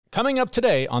Coming up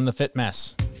today on The Fit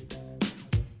Mess.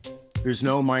 There's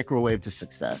no microwave to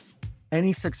success.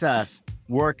 Any success,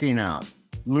 working out,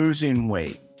 losing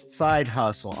weight, side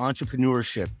hustle,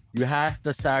 entrepreneurship, you have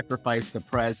to sacrifice the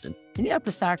present. And you have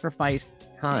to sacrifice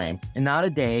time, and not a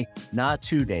day, not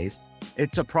 2 days.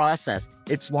 It's a process.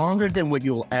 It's longer than what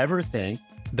you'll ever think.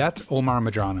 That's Omar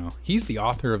Medrano. He's the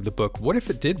author of the book, What If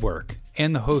It Did Work?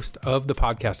 And the host of the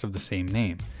podcast of the same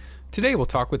name. Today, we'll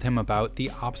talk with him about the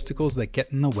obstacles that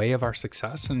get in the way of our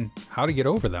success and how to get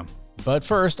over them. But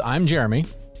first, I'm Jeremy.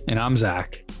 And I'm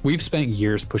Zach. We've spent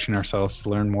years pushing ourselves to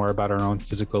learn more about our own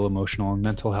physical, emotional, and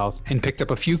mental health, and picked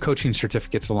up a few coaching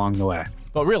certificates along the way.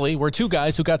 But really, we're two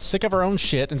guys who got sick of our own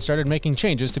shit and started making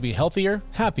changes to be healthier,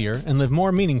 happier, and live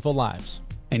more meaningful lives.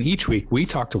 And each week, we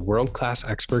talk to world-class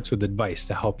experts with advice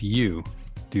to help you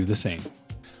do the same.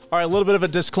 All right, a little bit of a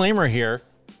disclaimer here.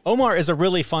 Omar is a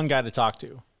really fun guy to talk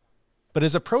to, but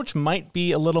his approach might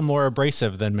be a little more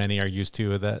abrasive than many are used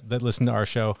to that listen to our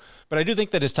show. But I do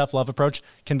think that his tough love approach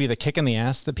can be the kick in the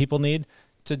ass that people need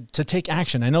to take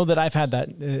action. I know that I've had that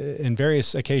in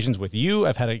various occasions with you.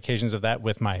 I've had occasions of that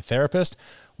with my therapist,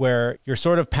 where you're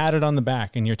sort of patted on the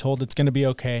back and you're told it's going to be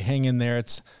okay, hang in there.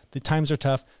 The times are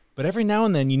tough. But every now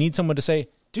and then you need someone to say,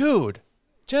 dude,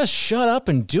 just shut up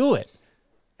and do it.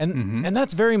 And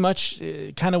that's very much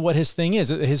kind of what his thing is.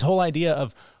 His whole idea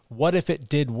of what if it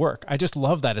did work? I just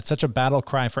love that. It's such a battle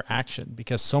cry for action,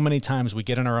 because so many times we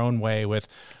get in our own way with,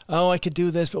 oh, I could do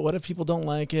this, but what if people don't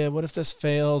like it? What if this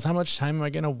fails? How much time am I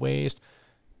going to waste?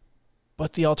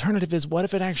 But the alternative is, what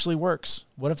if it actually works?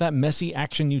 What if that messy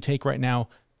action you take right now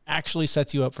actually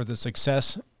sets you up for the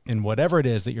success in whatever it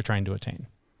is that you're trying to attain?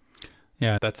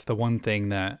 Yeah, that's the one thing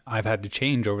that I've had to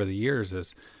change over the years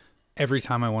is every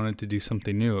time I wanted to do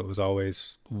something new, it was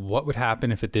always, what would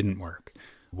happen if it didn't work?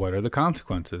 What are the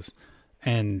consequences?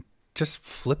 And just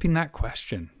flipping that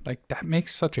question, like that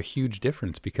makes such a huge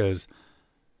difference, because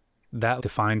that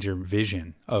defines your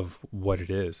vision of what it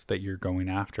is that you're going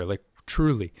after. Like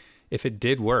truly, if it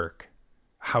did work,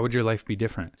 how would your life be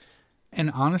different? And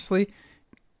honestly,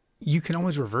 you can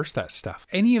always reverse that stuff.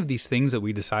 Any of these things that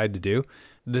we decide to do,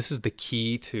 this is the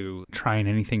key to trying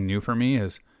anything new for me,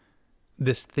 is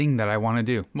this thing that I want to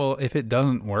do. Well, if it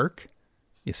doesn't work,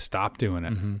 you stop doing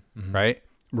it, right?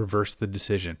 Reverse the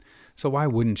decision. So why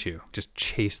wouldn't you just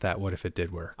chase that what if it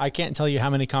did work? I can't tell you how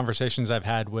many conversations I've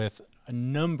had with a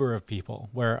number of people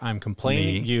where I'm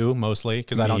complaining, you mostly,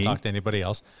 because I don't talk to anybody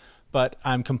else, but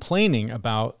I'm complaining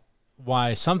about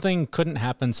why something couldn't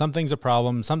happen, something's a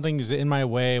problem, something's in my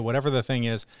way, whatever the thing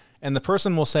is. And the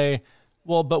person will say,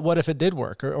 well, but what if it did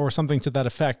work, or something to that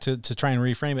effect, to try and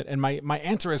reframe it. And my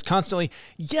answer is constantly,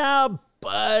 yeah,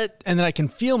 but, and then I can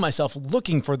feel myself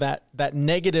looking for that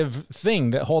negative thing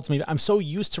that holds me. I'm so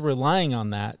used to relying on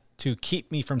that to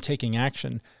keep me from taking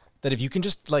action that if you can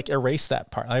just like erase that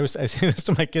part. I say this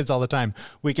to my kids all the time.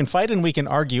 We can fight and we can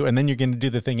argue, and then you're going to do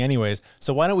the thing anyways.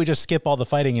 So why don't we just skip all the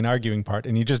fighting and arguing part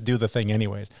and you just do the thing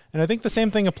anyways? And I think the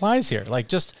same thing applies here. Like,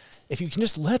 just, if you can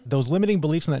just let those limiting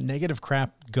beliefs and that negative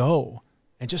crap go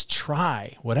and just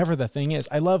try whatever the thing is.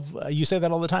 I love, you say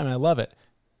that all the time. I love it.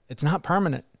 It's not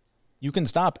permanent. You can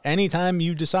stop anytime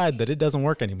you decide that it doesn't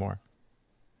work anymore.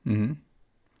 Mm-hmm.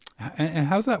 And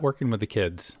how's that working with the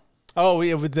kids? Oh,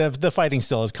 yeah, the fighting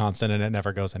still is constant and it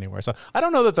never goes anywhere. So I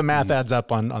don't know that the math adds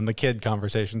up on the kid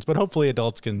conversations, but hopefully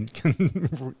adults can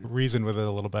reason with it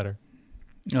a little better.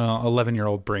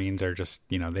 11-year-old brains are just,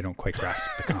 they don't quite grasp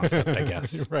the concept, I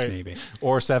guess. Right. Maybe.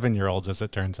 Or 7-year-olds, as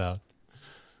it turns out.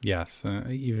 Yes,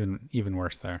 even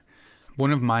worse there.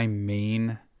 One of my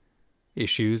main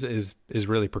issues is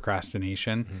really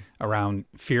procrastination around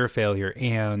fear of failure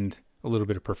and a little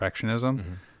bit of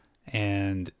perfectionism.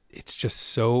 And it's just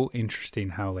so interesting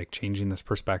how like changing this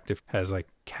perspective has like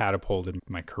catapulted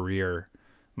my career,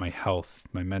 my health,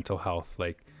 my mental health.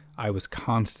 Like I was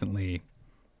constantly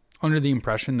under the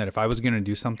impression that if I was going to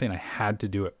do something, I had to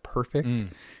do it perfect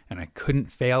and I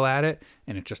couldn't fail at it,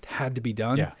 and it just had to be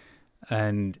done. Yeah.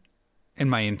 And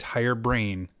my entire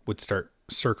brain would start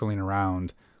circling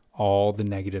around all the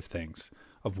negative things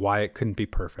of why it couldn't be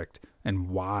perfect and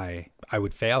why I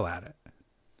would fail at it.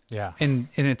 Yeah. And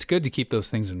it's good to keep those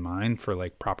things in mind for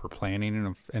like proper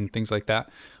planning and things like that.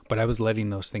 But I was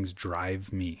letting those things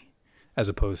drive me, as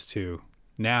opposed to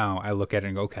now I look at it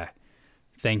and go, okay,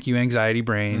 thank you, anxiety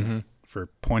brain, for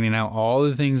pointing out all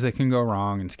the things that can go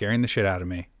wrong and scaring the shit out of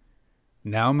me.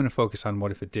 Now I'm going to focus on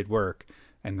what if it did work,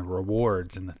 and the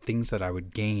rewards and the things that I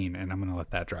would gain, and I'm going to let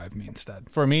that drive me instead.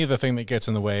 For me, the thing that gets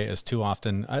in the way is too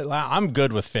often, I'm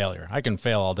good with failure. I can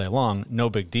fail all day long, no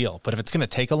big deal. But if it's going to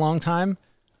take a long time,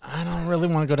 I don't really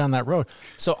want to go down that road.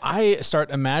 So I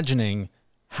start imagining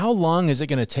how long is it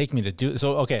going to take me to do?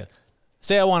 So, okay,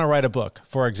 say I want to write a book,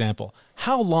 for example.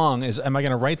 How long am I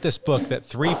going to write this book that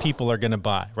 3 people are going to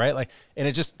buy, right? Like, and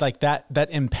it just like that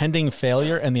impending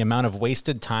failure and the amount of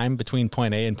wasted time between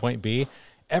point A and point B.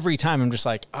 Every time I'm just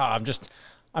like, I'm just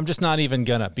not even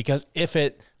gonna, because if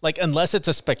it, like, unless it's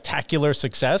a spectacular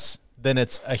success, then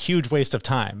it's a huge waste of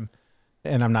time.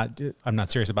 And I'm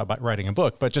not serious about writing a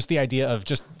book, but just the idea of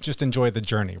just enjoy the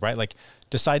journey, right? Like,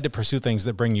 decide to pursue things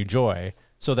that bring you joy,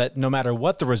 so that no matter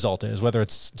what the result is, whether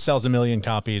it sells 1 million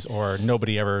copies or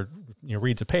nobody ever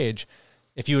reads a page,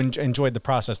 if you enjoyed the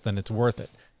process, then it's worth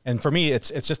it. And for me, it's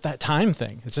just that time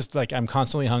thing. It's just like I'm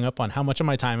constantly hung up on how much of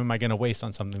my time am I going to waste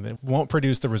on something that won't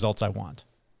produce the results I want.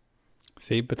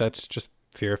 See, but that's just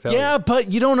fear of failure. Yeah,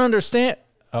 but you don't understand.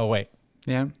 Oh, wait.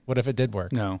 Yeah. What if it did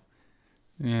work? No.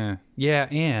 Yeah. Yeah,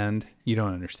 and you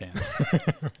don't understand.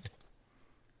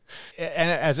 And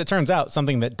as it turns out,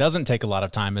 something that doesn't take a lot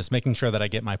of time is making sure that I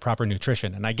get my proper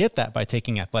nutrition. And I get that by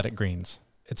taking Athletic Greens.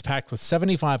 It's packed with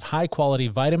 75 high-quality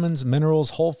vitamins, minerals,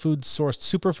 whole foods sourced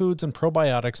superfoods, and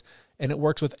probiotics, and it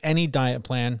works with any diet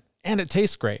plan, and it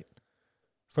tastes great.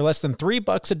 For less than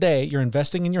 $3 a day, you're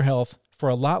investing in your health for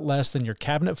a lot less than your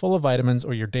cabinet full of vitamins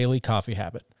or your daily coffee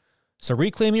habit. So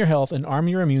reclaim your health and arm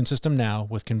your immune system now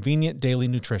with convenient daily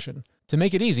nutrition. To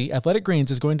make it easy, Athletic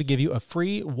Greens is going to give you a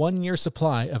free 1-year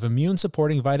supply of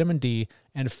immune-supporting vitamin D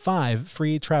and 5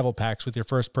 free travel packs with your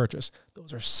first purchase.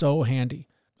 Those are so handy.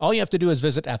 All you have to do is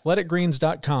visit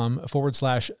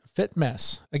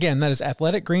athleticgreens.com/fitmess. Again, that is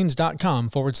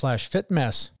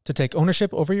athleticgreens.com/fitmess to take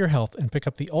ownership over your health and pick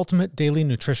up the ultimate daily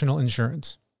nutritional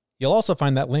insurance. You'll also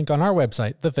find that link on our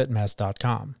website,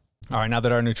 thefitmess.com. All right, now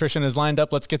that our nutrition is lined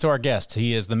up, let's get to our guest.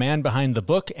 He is the man behind the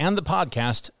book and the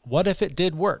podcast, What If It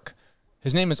Did Work?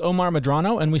 His name is Omar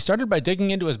Medrano, and we started by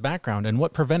digging into his background and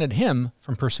what prevented him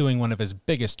from pursuing one of his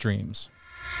biggest dreams.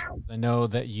 I know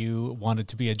that you wanted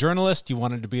to be a journalist. You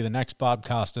wanted to be the next Bob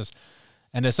Costas.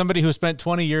 And as somebody who spent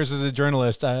 20 years as a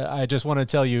journalist, I just want to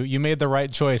tell you, you made the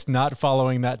right choice not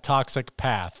following that toxic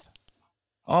path.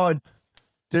 Oh,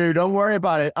 dude, don't worry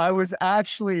about it. I was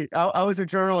actually, I was a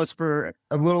journalist for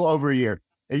a little over a year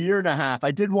and a half.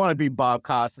 I did want to be Bob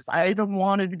Costas. I even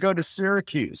wanted to go to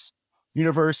Syracuse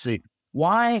University.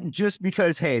 Why? Just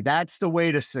because, hey, that's the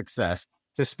way to success,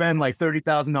 to spend like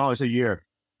 $30,000 a year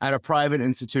at a private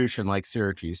institution like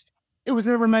Syracuse. It was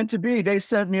never meant to be. They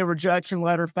sent me a rejection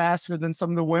letter faster than some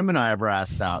of the women I ever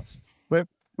asked out. But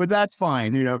that's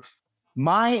fine.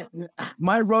 My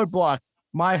roadblock,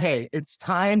 hey, it's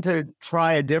time to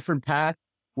try a different path,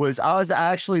 I was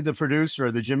actually the producer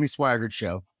of the Jimmy Swaggart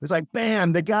Show. It was like,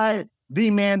 bam, the guy, the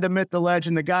man, the myth, the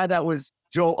legend, the guy that was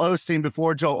Joel Osteen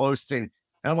before Joel Osteen.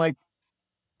 And I'm like,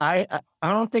 I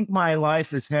don't think my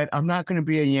life is I'm not going to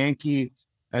be a Yankee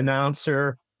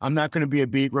announcer. I'm not going to be a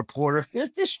beat reporter.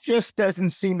 This just doesn't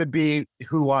seem to be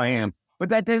who I am.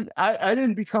 But I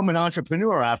didn't become an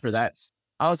entrepreneur after that.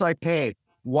 I was like, hey,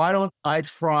 why don't I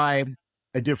try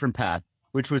a different path,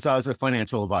 which was I was a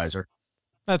financial advisor.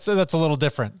 That's a little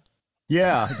different.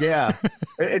 Yeah.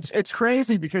 It's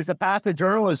crazy because the path of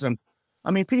journalism,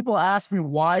 I mean, people ask me,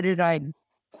 why did I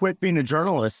quit being a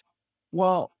journalist?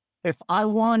 Well, if I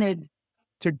wanted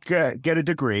to get a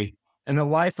degree in a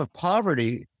life of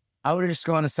poverty, I would have just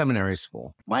gone to seminary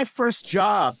school. My first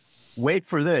job, wait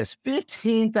for this,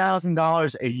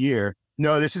 $15,000 a year.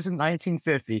 No, this isn't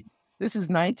 1950. This is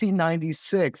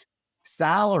 1996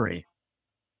 salary.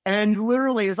 And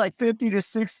literally it's like 50 to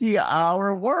 60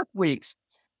 hour work weeks.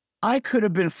 I could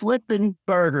have been flipping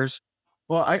burgers.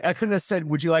 Well, I could have said,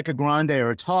 would you like a grande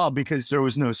or a tall, because there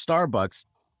was no Starbucks.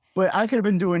 But I could have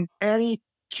been doing any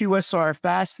QSR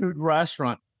fast food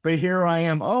restaurant. But here I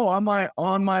am. Oh, I'm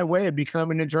on my way to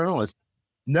becoming a journalist.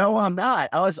 No, I'm not.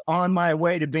 I was on my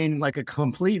way to being like a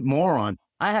complete moron.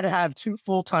 I had to have 2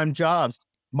 full-time jobs.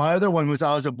 My other one was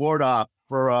I was a board op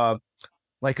for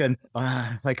like an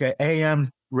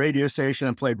AM radio station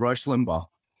and played Rush Limbaugh.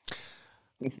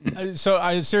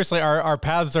 So seriously, our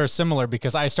paths are similar,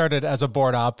 because I started as a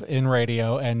board op in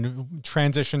radio and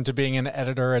transitioned to being an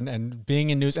editor and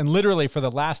being in news. And literally for the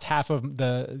last half of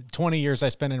the 20 years I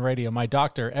spent in radio, my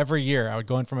doctor, every year I would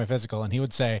go in for my physical and he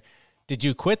would say, did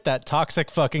you quit that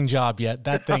toxic fucking job yet?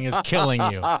 That thing is killing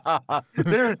you.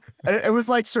 Dude, it was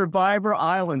like Survivor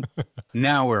Island.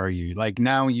 Now, where are you? Like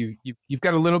now you've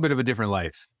got a little bit of a different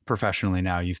life professionally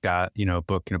now. You've got, a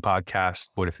book and a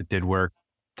podcast. What If It Did Work?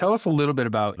 Tell us a little bit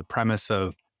about the premise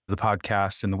of the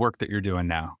podcast and the work that you're doing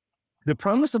now. The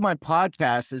premise of my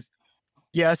podcast is,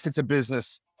 yes, it's a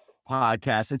business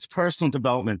podcast. It's personal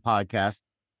development podcast.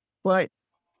 But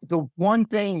the one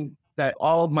thing that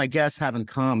all of my guests have in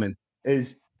common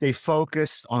is they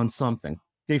focused on something.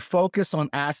 They focus on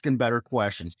asking better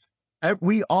questions.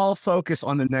 We all focus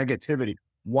on the negativity.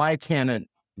 Why can't it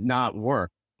not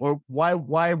work? Or why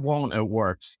won't it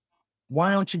work?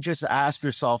 Why don't you just ask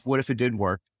yourself, what if it did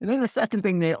work? And then the second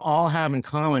thing they all have in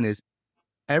common is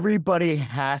everybody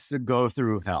has to go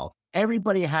through hell.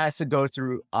 Everybody has to go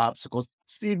through obstacles.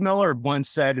 Steve Miller once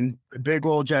said in a big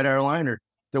old jet airliner,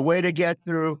 the way to get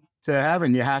through to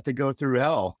heaven, you have to go through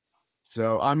hell.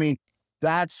 So, I mean,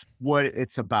 that's what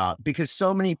it's about, because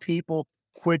so many people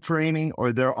quit dreaming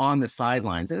or they're on the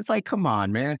sidelines. And it's like, come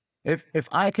on, man. If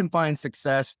I can find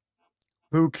success,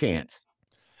 who can't?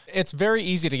 It's very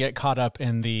easy to get caught up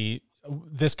in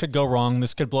this could go wrong,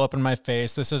 this could blow up in my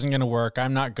face, this isn't going to work,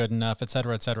 I'm not good enough, et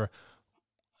cetera, et cetera.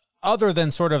 Other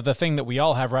than sort of the thing that we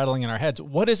all have rattling in our heads,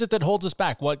 what is it that holds us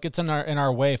back? What gets in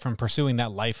our way from pursuing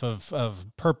that life of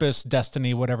purpose,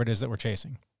 destiny, whatever it is that we're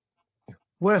chasing?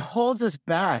 What holds us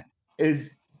back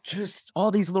is just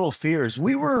all these little fears.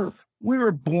 We were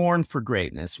born for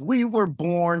greatness. We were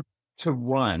born to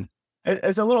run.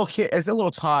 As a little kid, as a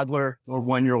little toddler or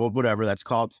 1-year-old, whatever that's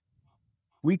called,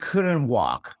 we couldn't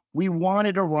walk. We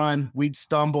wanted to run. We'd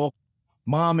stumble.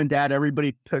 Mom and dad,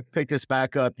 everybody picked us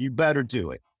back up. You better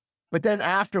do it. But then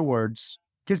afterwards,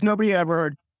 because nobody ever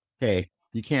heard, hey,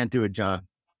 you can't do it, John.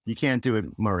 You can't do it,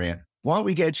 Maria. Why don't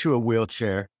we get you a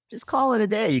wheelchair? Just call it a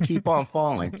day. You keep on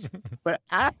falling. But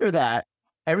after that,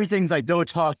 everything's like, don't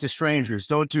talk to strangers.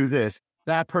 Don't do this.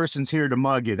 That person's here to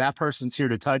mug you. That person's here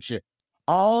to touch you.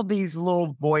 All these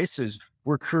little voices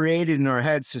were created in our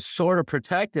heads to sort of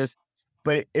protect us,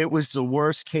 but it was the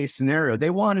worst case scenario.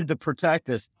 They wanted to protect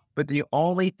us, but the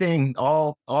only thing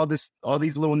all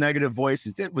these little negative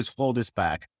voices did was hold us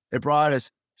back. It brought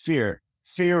us fear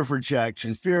of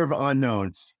rejection, fear of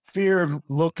unknown, fear of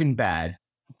looking bad,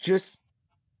 just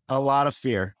a lot of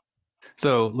fear.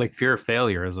 So like fear of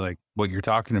failure is like what you're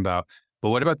talking about. But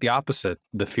what about the opposite,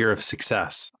 the fear of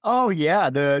success? Oh, yeah,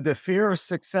 the fear of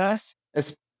success,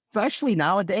 especially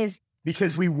nowadays,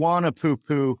 because we want to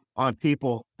poo-poo on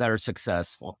people that are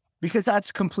successful, because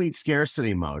that's complete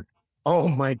scarcity mode. Oh,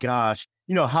 my gosh.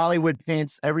 You know, Hollywood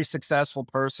paints every successful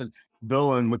person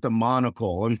villain with a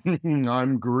monocle, and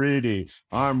I'm greedy,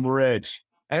 I'm rich.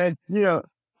 And, you know,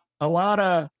 a lot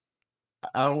of,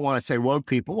 I don't want to say woke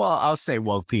people, well, I'll say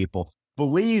woke people,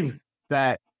 believe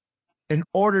that in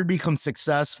order to become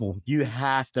successful, you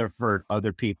have to hurt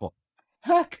other people.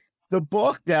 Heck, the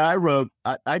book that I wrote,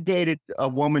 I dated a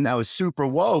woman that was super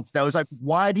woke that was like,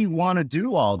 why do you want to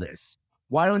do all this?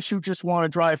 Why don't you just want to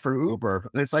drive for Uber?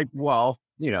 And it's like, well,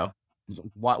 you know,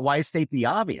 why state the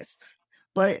obvious?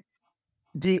 But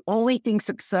the only thing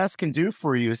success can do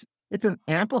for you is it's an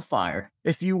amplifier.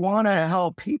 If you want to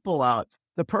help people out,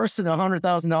 the person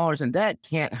 $100,000 in debt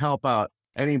can't help out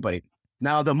anybody.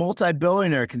 Now, the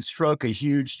multi-billionaire can stroke a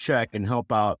huge check and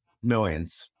help out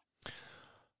millions.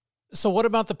 So what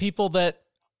about the people that,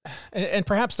 and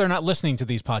perhaps they're not listening to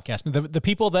these podcasts, but the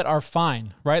people that are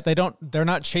fine, right? They're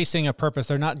not chasing a purpose.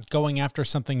 They're not going after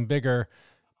something bigger,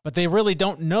 but they really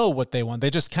don't know what they want.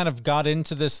 They just kind of got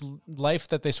into this life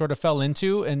that they sort of fell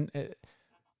into. And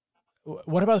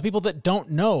what about the people that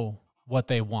don't know what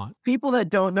they want? People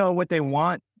that don't know what they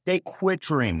want, they quit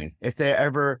dreaming if they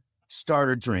ever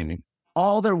started dreaming.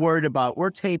 All they're worried about, we're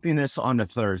taping this on a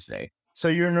Thursday.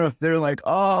 So they're like,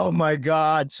 oh my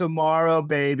God, tomorrow,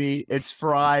 baby, it's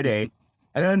Friday.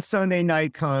 And then Sunday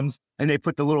night comes and they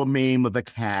put the little meme of the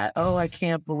cat. Oh, I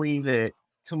can't believe it.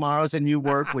 Tomorrow's a new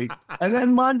work week. And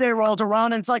then Monday rolls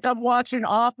around and it's like, I'm watching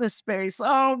Office Space.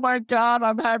 Oh my God,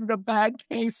 I'm having a bad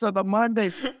case of the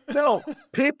Mondays. No,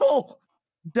 people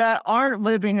that aren't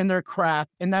living in their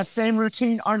craft in that same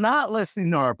routine are not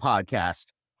listening to our podcast.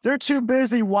 They're too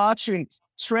busy watching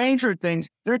Stranger Things.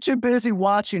 They're too busy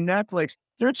watching Netflix.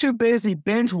 They're too busy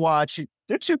binge watching.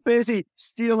 They're too busy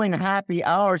stealing happy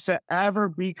hours to ever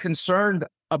be concerned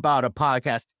about a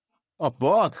podcast. A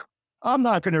book. I'm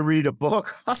not going to read a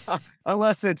book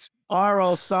unless it's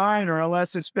R.L. Stein or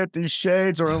unless it's 50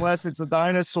 Shades or unless it's a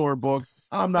dinosaur book.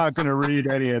 I'm not going to read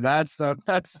any of that stuff.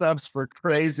 That stuff's for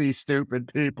crazy,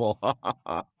 stupid people.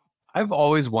 I've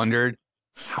always wondered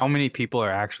how many people are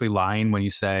actually lying when you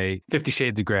say 50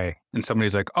 Shades of Grey and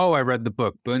somebody's like, oh, I read the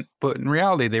book. But in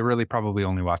reality, they really probably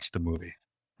only watched the movie.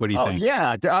 What do you think?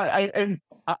 Yeah.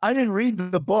 I didn't read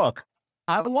the book.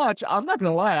 I'm not going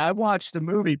to lie. I watched the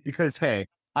movie because, hey,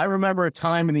 I remember a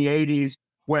time in the 80s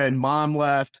when mom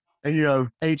left and, you know,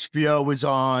 HBO was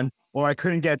on, or I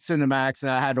couldn't get Cinemax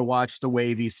and I had to watch the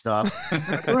wavy stuff.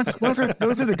 those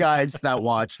are the guys that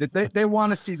watched it. They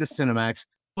want to see the Cinemax.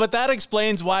 But that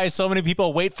explains why so many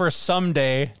people wait for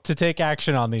someday to take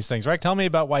action on these things, right? Tell me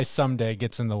about why someday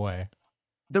gets in the way.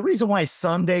 The reason why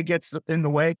someday gets in the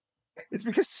way It's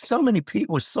because so many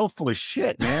people are so full of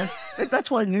shit, man. That's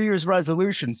why New Year's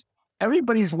resolutions,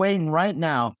 everybody's waiting right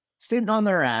now, sitting on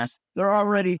their ass. They're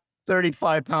already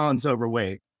 35 pounds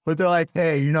overweight, but they're like,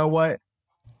 hey, you know what?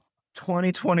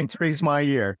 2023 is my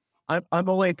year. I'm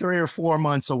only 3 or 4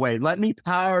 months away. Let me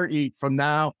power eat from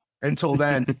now until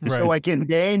then so I can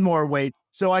gain more weight,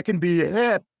 so I can be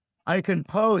hip. I can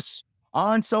post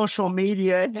on social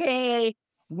media, hey,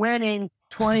 winning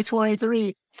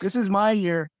 2023. This is my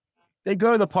year. They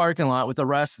go to the parking lot with the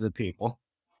rest of the people,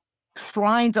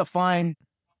 trying to find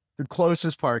the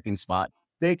closest parking spot.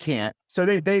 They can't. So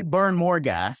they burn more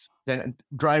gas than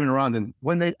driving around. And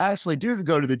when they actually do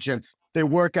go to the gym, they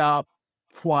work out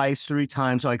twice, 3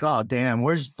 times. Like, oh, damn,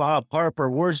 where's Bob Harper?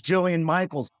 Where's Jillian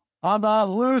Michaels? I'm not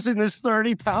losing this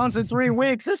 30 pounds in 3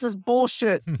 weeks. This is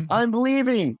bullshit. I'm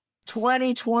leaving.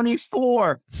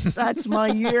 2024. That's my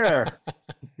year.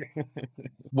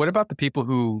 What about the people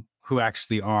who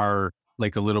actually are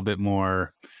like a little bit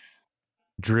more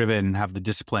driven, have the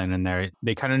discipline, and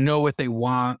they kind of know what they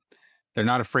want. They're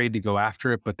not afraid to go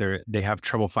after it, but they have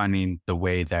trouble finding the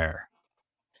way there.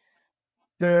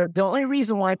 The only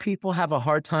reason why people have a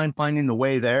hard time finding the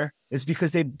way there is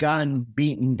because they've gotten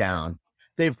beaten down.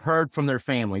 They've heard from their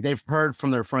family. They've heard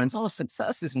from their friends. Oh,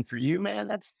 success isn't for you, man.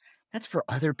 That's for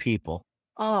other people.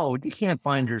 Oh, you can't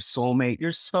find your soulmate.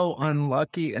 You're so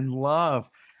unlucky in love.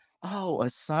 Oh, a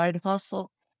side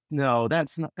hustle? No,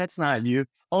 that's not you.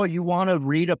 Oh, you want to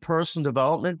read a personal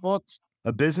development book,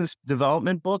 a business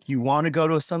development book? You want to go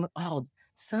to a seminar? Oh,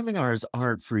 seminars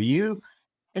aren't for you.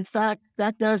 In fact,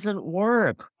 that doesn't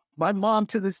work. My mom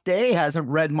to this day hasn't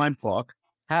read my book,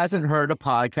 hasn't heard a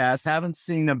podcast, haven't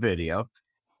seen a video.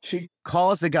 She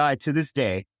calls the guy to this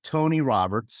day, Tony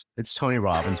Roberts. It's Tony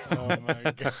Robbins. Oh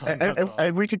my God.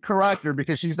 And we could correct her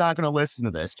because she's not going to listen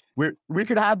to this. We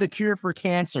could have the cure for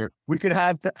cancer. We could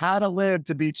have how to live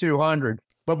to be 200.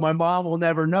 But my mom will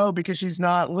never know because she's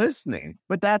not listening.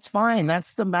 But that's fine.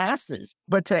 That's the masses.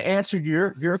 But to answer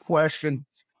your question,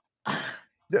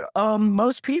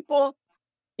 most people,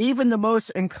 even the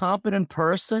incompetent incompetent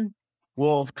person,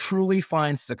 will truly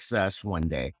find success one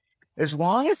day. As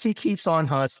long as he keeps on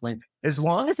hustling, as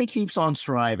long as he keeps on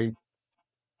striving.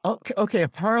 Okay,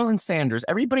 Harlan Sanders,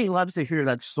 everybody loves to hear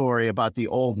that story about the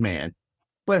old man.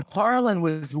 But Harlan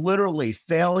was literally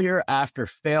failure after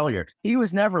failure. He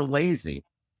was never lazy.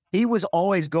 He was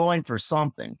always going for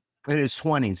something in his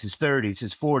 20s, his 30s,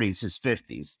 his 40s, his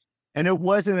 50s. And it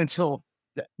wasn't until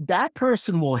that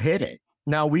person will hit it.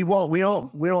 Now, we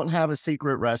don't have a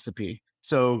secret recipe.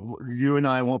 So you and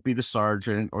I won't be the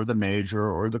sergeant or the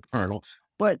major or the colonel,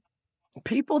 but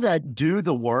people that do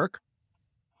the work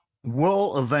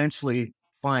will eventually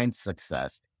find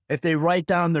success. If they write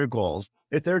down their goals,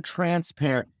 if they're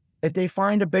transparent, if they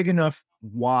find a big enough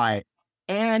why,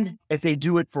 and if they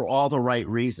do it for all the right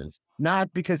reasons,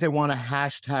 not because they want to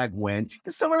hashtag win.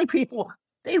 Because so many people,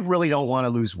 they really don't want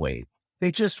to lose weight.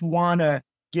 They just want to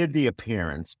give the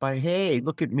appearance by, hey,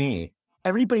 look at me.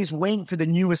 Everybody's waiting for the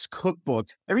newest cookbook.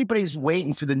 Everybody's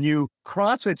waiting for the new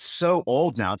CrossFit's so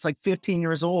old now. It's like 15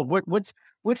 years old.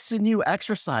 What's the new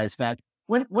exercise fact?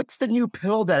 What's the new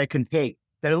pill that I can take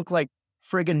that I look like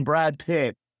friggin' Brad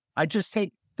Pitt? I just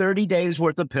take 30 days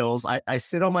worth of pills. I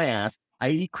sit on my ass. I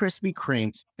eat Krispy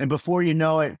Kreme. And before you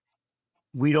know it,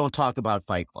 we don't talk about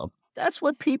Fight Club. That's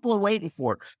what people are waiting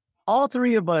for. All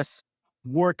 3 of us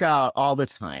work out all the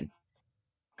time.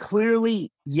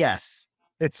 Clearly, yes.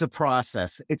 It's a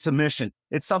process. It's a mission.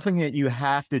 It's something that you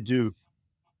have to do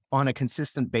on a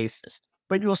consistent basis.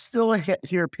 But you'll still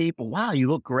hear people, wow, you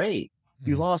look great.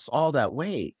 You lost all that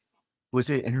weight. Was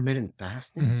it intermittent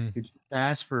fasting? Mm-hmm. Did you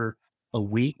fast for a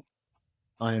week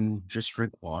and just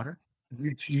drink water?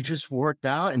 You just worked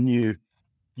out and you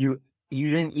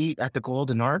didn't eat at the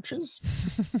Golden Arches?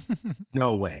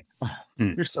 No way. Oh,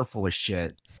 you're so full of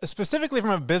shit. Specifically from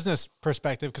a business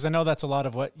perspective, because I know that's a lot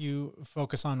of what you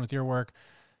focus on with your work.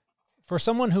 For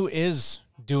someone who is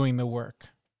doing the work,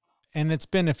 and it's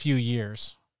been a few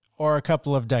years or a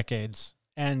couple of decades,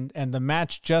 and the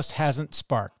match just hasn't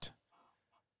sparked,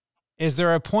 is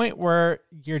there a point where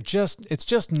it's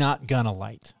just not gonna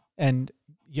light, and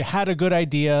you had a good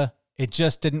idea, it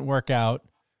just didn't work out?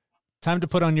 Time to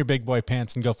put on your big boy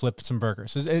pants and go flip some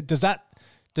burgers. Does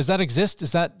that exist?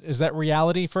 Is that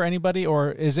reality for anybody,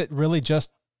 or is it really just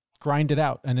grind it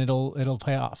out and it'll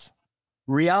pay off?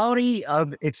 Reality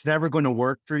of it's never going to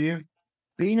work for you.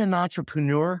 Being an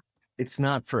entrepreneur, it's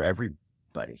not for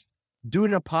everybody.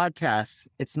 Doing a podcast,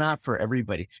 it's not for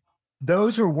everybody.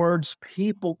 Those are words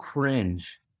people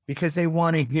cringe because they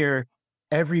want to hear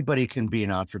everybody can be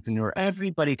an entrepreneur.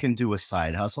 Everybody can do a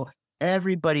side hustle.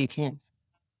 Everybody can.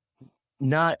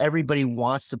 not everybody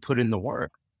wants to put in the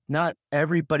work. Not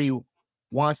everybody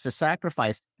wants to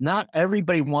sacrifice. Not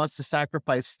everybody wants to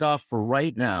sacrifice stuff for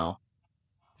right now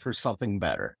for something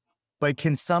better. But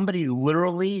can somebody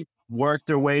literally work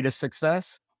their way to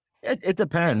success? It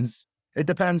depends. It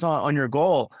depends on your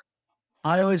goal.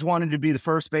 I always wanted to be the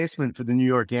first baseman for the New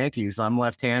York Yankees. I'm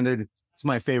left-handed. It's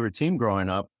my favorite team growing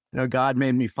up. God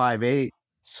made me 5'8",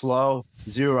 slow,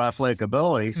 zero athletic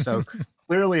ability. So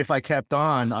clearly if I kept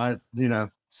on,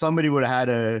 somebody would have had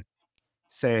to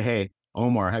say, hey,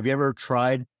 Omar, have you ever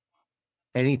tried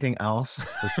anything else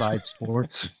besides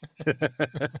sports?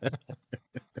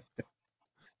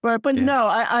 But yeah. No,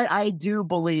 I do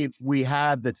believe we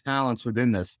have the talents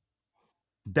within this,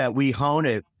 that we hone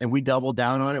it and we double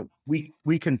down on it.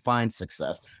 We can find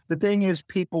success. The thing is,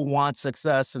 people want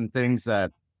success in things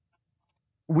that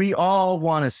we all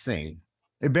want to sing.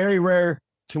 Very rare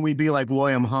can we be like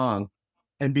William Hung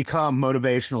and become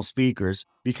motivational speakers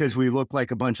because we look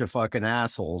like a bunch of fucking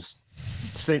assholes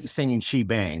singing She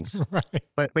Bangs.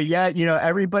 Right. But yet,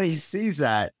 everybody sees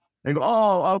that and go,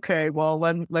 oh, okay, well,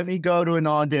 let me go to an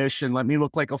audition. Let me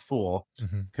look like a fool.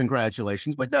 Mm-hmm.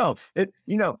 Congratulations. But no,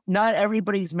 not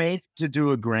everybody's made to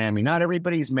do a Grammy. Not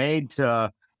everybody's made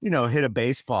to, hit a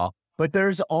baseball. But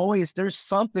there's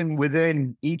something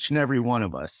within each and every one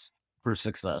of us for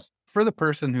success. For the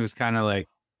person who's kind of like,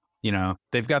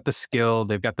 they've got the skill,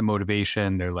 they've got the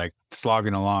motivation, they're like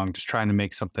slogging along, just trying to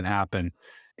make something happen.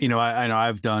 I know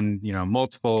I've done,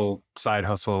 multiple side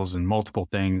hustles and multiple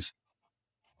things.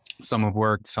 Some have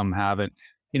worked, some haven't.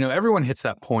 Everyone hits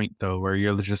that point though, where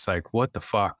you're just like, what the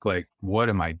fuck? Like, what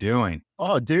am I doing?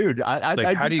 Oh, dude. How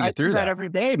do you get through that every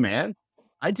day, man?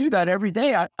 I do that every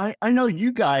day. I know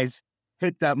you guys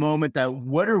hit that moment that,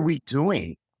 what are we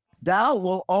doing? Doubt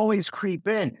will always creep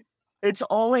in. It's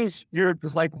always, you're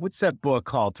like, what's that book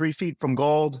called? 3 Feet from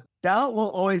Gold? Doubt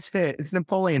will always hit. It's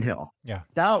Napoleon Hill. Yeah.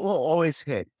 Doubt will always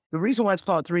hit. The reason why it's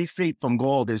called 3 Feet from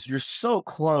Gold is you're so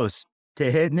close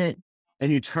to hitting it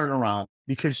and you turn around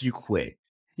because you quit.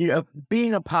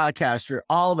 Being a podcaster,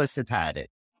 all of us have had it.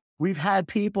 We've had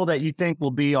people that you think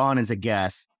will be on as a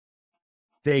guest.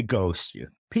 They ghost you.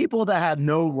 People that have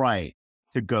no right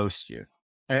to ghost you,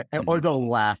 or they'll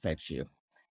laugh at you.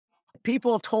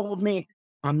 People have told me,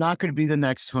 I'm not going to be the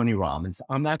next Tony Robbins.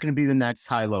 I'm not going to be the next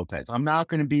Ty Lopez. I'm not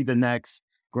going to be the next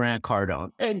Grant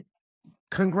Cardone. And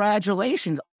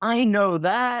congratulations. I know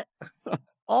that.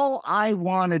 All I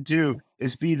want to do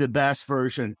is be the best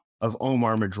version of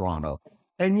Omar Medrano.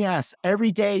 And yes,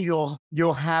 every day you'll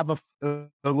have a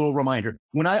little reminder.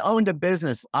 When I owned a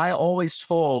business, I always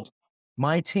told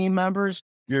my team members,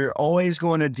 you're always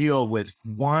going to deal with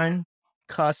one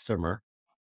customer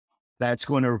that's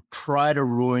going to try to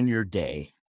ruin your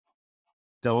day.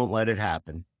 Don't let it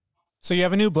happen. So you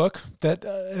have a new book that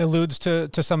alludes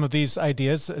to some of these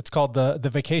ideas. It's called The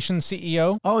Vacation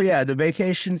CEO. Oh, yeah. The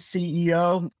Vacation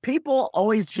CEO. People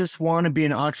always just want to be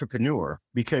an entrepreneur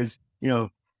because,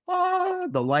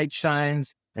 the light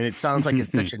shines and it sounds like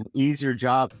it's such an easier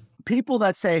job. People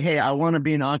that say, hey, I want to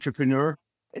be an entrepreneur,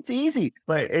 it's easy,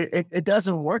 but it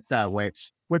doesn't work that way.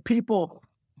 When people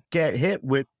get hit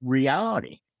with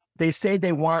reality, they say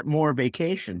they want more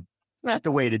vacation. It's not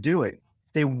the way to do it.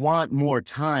 They want more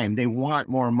time. They want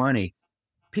more money.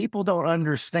 People don't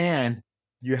understand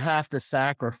you have to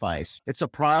sacrifice. It's a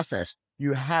process.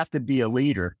 You have to be a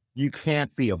leader. You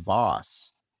can't be a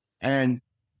boss. And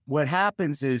what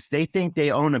happens is they think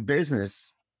they own a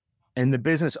business and the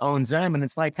business owns them. And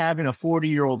it's like having a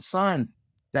 40-year-old son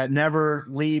that never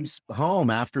leaves home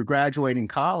after graduating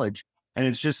college. And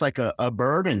it's just like a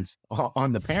burden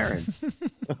on the parents.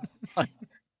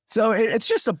 So it's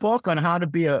just a book on how to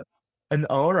be an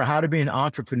owner, how to be an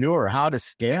entrepreneur, how to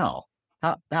scale,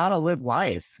 how to live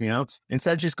life,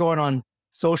 instead of just going on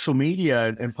social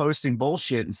media and posting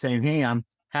bullshit and saying, hey, I'm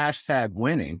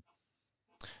 #winning.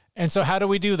 And so how do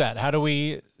we do that? How do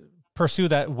we pursue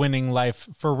that winning life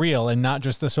for real and not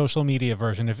just the social media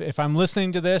version? If I'm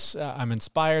listening to this, I'm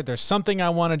inspired. There's something I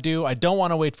want to do. I don't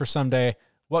want to wait for someday.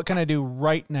 What can I do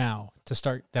right now to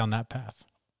start down that path?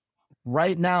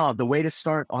 Right now, the way to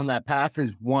start on that path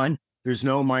is, one, there's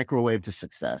no microwave to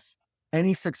success.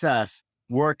 Any success,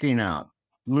 working out,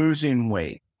 losing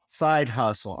weight, side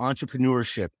hustle,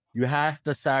 entrepreneurship, you have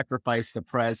to sacrifice the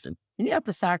present. And you have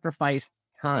to sacrifice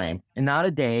time, and not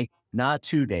a day, not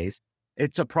 2 days.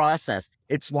 It's a process.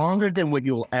 It's longer than what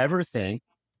you'll ever think.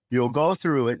 You'll go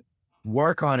through it,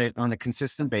 work on it on a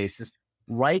consistent basis,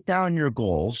 write down your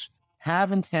goals,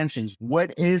 have intentions.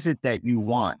 What is it that you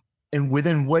want? And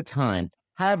within what time?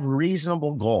 Have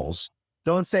reasonable goals.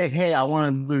 Don't say, hey, I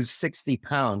want to lose 60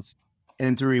 pounds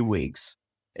in 3 weeks.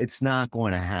 It's not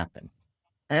going to happen.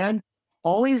 And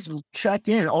always check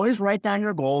in, always write down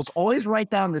your goals, always write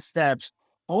down the steps,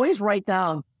 always write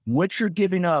down what you're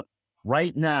giving up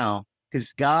right now,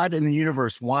 because God and the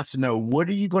universe wants to know, what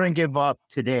are you going to give up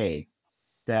today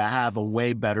to have a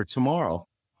way better tomorrow?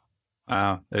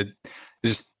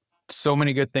 There's so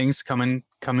many good things coming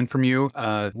from you.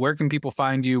 Where can people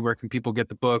find you? Where can people get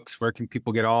the books? Where can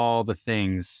people get all the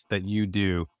things that you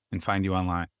do and find you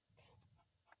online?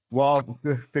 Well,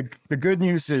 the good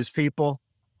news is, people,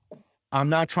 I'm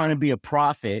not trying to be a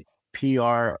prophet,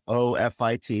 Profit.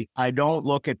 I don't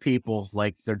look at people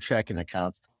like their checking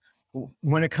accounts.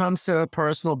 When it comes to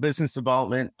personal business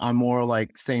development, I'm more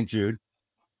like St. Jude,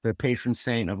 the patron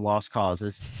saint of lost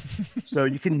causes. So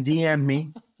you can DM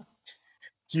me.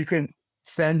 You can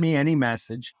send me any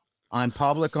message. I'm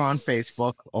public on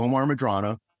Facebook, Omar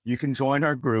Medrano. You can join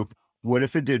our group. What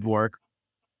if it did work?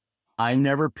 I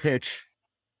never pitch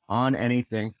on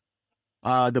anything.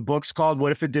 The book's called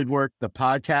What If It Did Work. The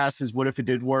podcast is What If It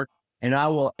Did Work. And I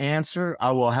will answer.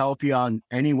 I will help you on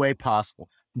any way possible.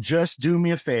 Just do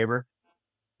me a favor.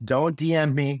 Don't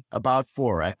DM me about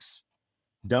Forex.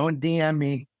 Don't DM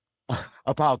me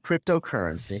about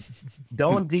cryptocurrency.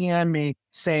 Don't DM me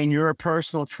saying you're a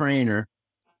personal trainer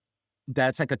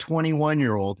that's like a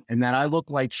 21-year-old and that I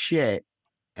look like shit.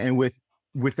 And with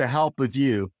the help of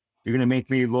you, you're going to make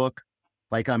me look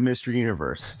like I'm Mr.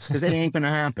 Universe, because it ain't going to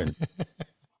happen.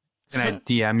 Can I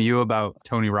DM you about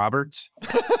Tony Roberts?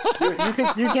 You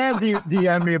can't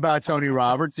DM me about Tony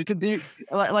Roberts. You can do,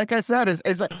 like I said,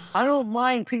 it's like, I don't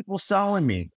mind people selling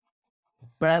me,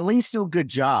 but at least do a good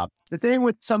job. The thing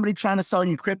with somebody trying to sell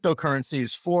you cryptocurrency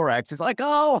is Forex. It's like,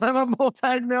 oh, I'm a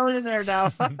multi-millionaire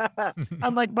now.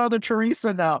 I'm like Mother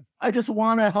Teresa now. I just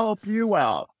want to help you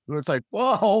out. It's like,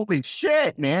 whoa, holy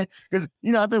shit, man. Because,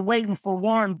 I've been waiting for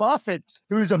Warren Buffett,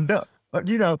 who's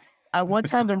at one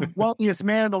time the wealthiest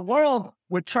man in the world,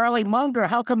 with Charlie Munger.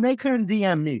 How come they couldn't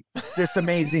DM me this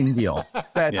amazing deal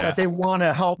that they want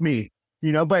to help me?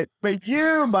 But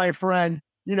you, my friend,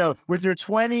 with your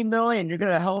 20 million, you're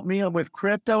going to help me with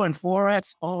crypto and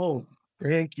Forex. Oh,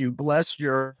 thank you. Bless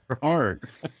your heart.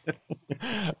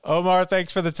 Omar,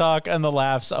 thanks for the talk and the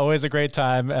laughs. Always a great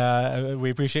time. We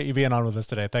appreciate you being on with us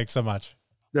today. Thanks so much.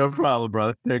 No problem,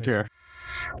 brother. Take care.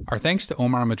 Our thanks to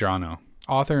Omar Medrano,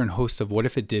 author and host of What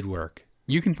If It Did Work.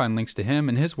 You can find links to him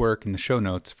and his work in the show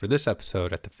notes for this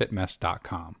episode at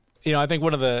thefitmess.com. I think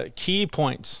one of the key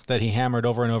points that he hammered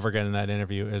over and over again in that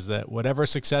interview is that whatever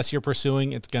success you're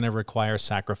pursuing, it's going to require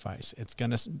sacrifice. It's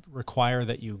going to require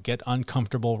that you get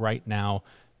uncomfortable right now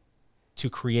to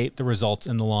create the results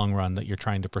in the long run that you're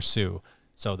trying to pursue.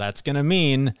 So that's going to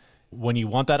mean when you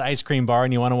want that ice cream bar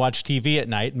and you want to watch TV at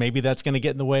night, maybe that's going to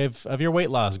get in the way of your weight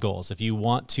loss goals. If you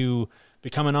want to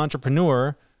become an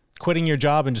entrepreneur, quitting your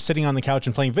job and just sitting on the couch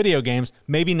and playing video games,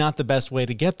 maybe not the best way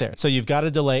to get there. So you've got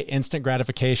to delay instant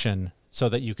gratification so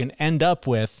that you can end up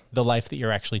with the life that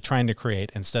you're actually trying to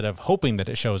create, instead of hoping that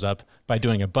it shows up by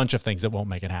doing a bunch of things that won't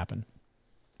make it happen.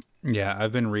 Yeah,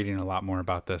 I've been reading a lot more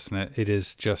about this, and it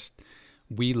is just,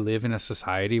 we live in a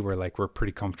society where we're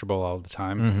pretty comfortable all the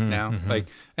time now.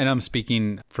 And I'm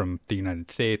speaking from the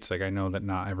United States. I know that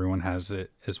not everyone has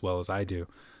it as well as I do,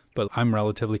 but I'm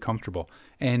relatively comfortable.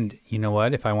 And you know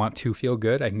what? If I want to feel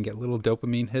good, I can get little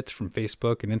dopamine hits from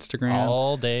Facebook and Instagram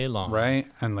all day long. Right.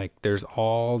 And there's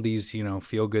all these,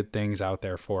 feel good things out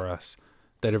there for us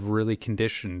that have really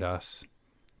conditioned us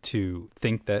to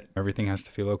think that everything has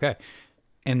to feel okay.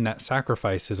 And that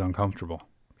sacrifice is uncomfortable.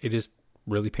 It is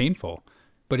really painful.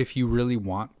 But if you really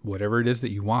want whatever it is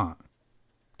that you want,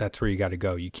 that's where you got to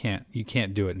go. You can't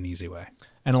do it an easy way.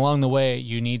 And along the way,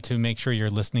 you need to make sure you're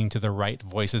listening to the right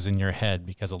voices in your head,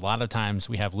 because a lot of times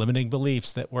we have limiting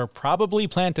beliefs that were probably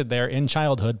planted there in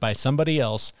childhood by somebody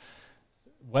else,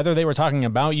 whether they were talking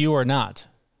about you or not,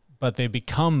 but they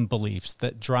become beliefs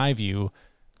that drive you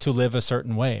to live a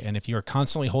certain way. And if you're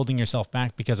constantly holding yourself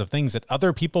back because of things that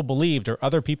other people believed or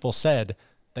other people said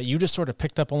that you just sort of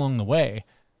picked up along the way,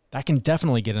 that can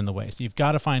definitely get in the way. So you've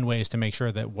got to find ways to make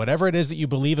sure that whatever it is that you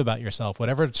believe about yourself,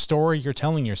 whatever story you're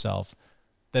telling yourself,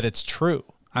 that it's true.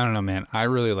 I don't know, man. I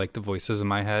really like the voices in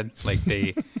my head.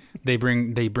 They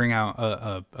bring out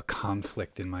a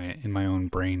conflict in my own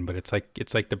brain, but it's like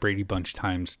the Brady Bunch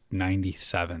times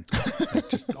 97.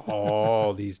 Just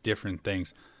all these different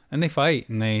things. And they fight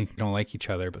and they don't like each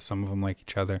other, but some of them like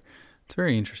each other. It's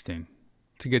very interesting.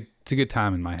 It's a good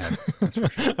time in my head. That's for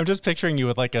sure. I'm just picturing you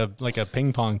with like a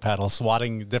ping pong paddle,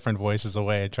 swatting different voices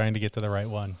away, trying to get to the right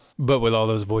one. But with all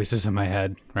those voices in my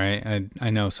head, right?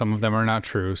 I know some of them are not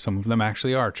true. Some of them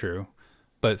actually are true,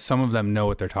 but some of them know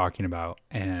what they're talking about.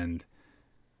 And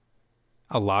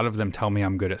a lot of them tell me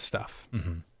I'm good at stuff.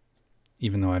 Mm-hmm.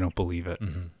 even though I don't believe it,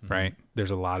 right?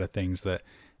 There's a lot of things that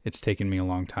it's taken me a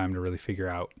long time to really figure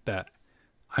out that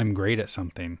I'm great at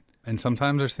something. And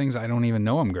sometimes there's things I don't even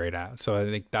know I'm great at. So I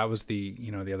think that was the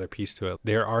other piece to it.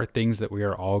 There are things that we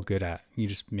are all good at. You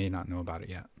just may not know about it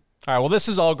yet. All right, well, this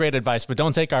is all great advice, but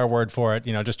don't take our word for it.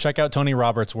 Just check out Tony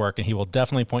Roberts' work, and he will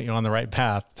definitely point you on the right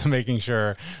path to making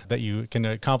sure that you can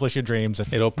accomplish your dreams.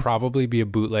 It'll probably be a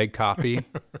bootleg copy. Right.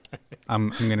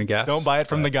 I'm going to guess. Don't buy it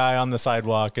from the guy on the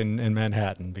sidewalk in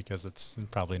Manhattan, because it's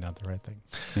probably not the right thing.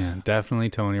 Yeah,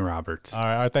 definitely Tony Roberts. All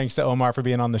right, our thanks to Omar for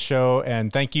being on the show,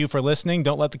 and thank you for listening.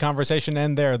 Don't let the conversation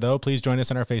end there, though. Please join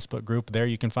us in our Facebook group. There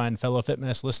you can find fellow Fit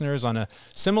Mess listeners on a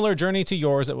similar journey to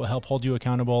yours that will help hold you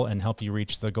accountable and help you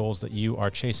reach the goals that you are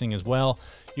chasing as well.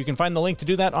 You can find the link to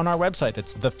do that on our website.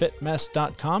 It's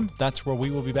thefitmess.com. That's where we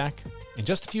will be back in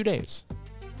just a few days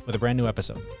with a brand new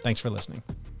episode. Thanks for listening.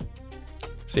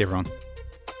 See you, everyone.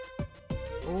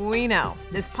 We know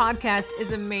this podcast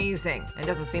is amazing and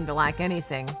doesn't seem to lack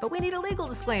anything, but we need a legal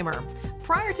disclaimer.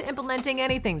 Prior to implementing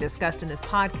anything discussed in this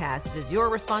podcast, it is your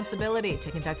responsibility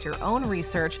to conduct your own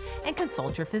research and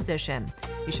consult your physician.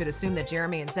 You should assume that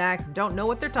Jeremy and Zach don't know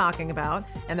what they're talking about,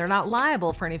 and they're not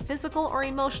liable for any physical or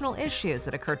emotional issues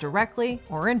that occur directly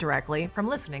or indirectly from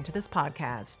listening to this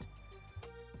podcast.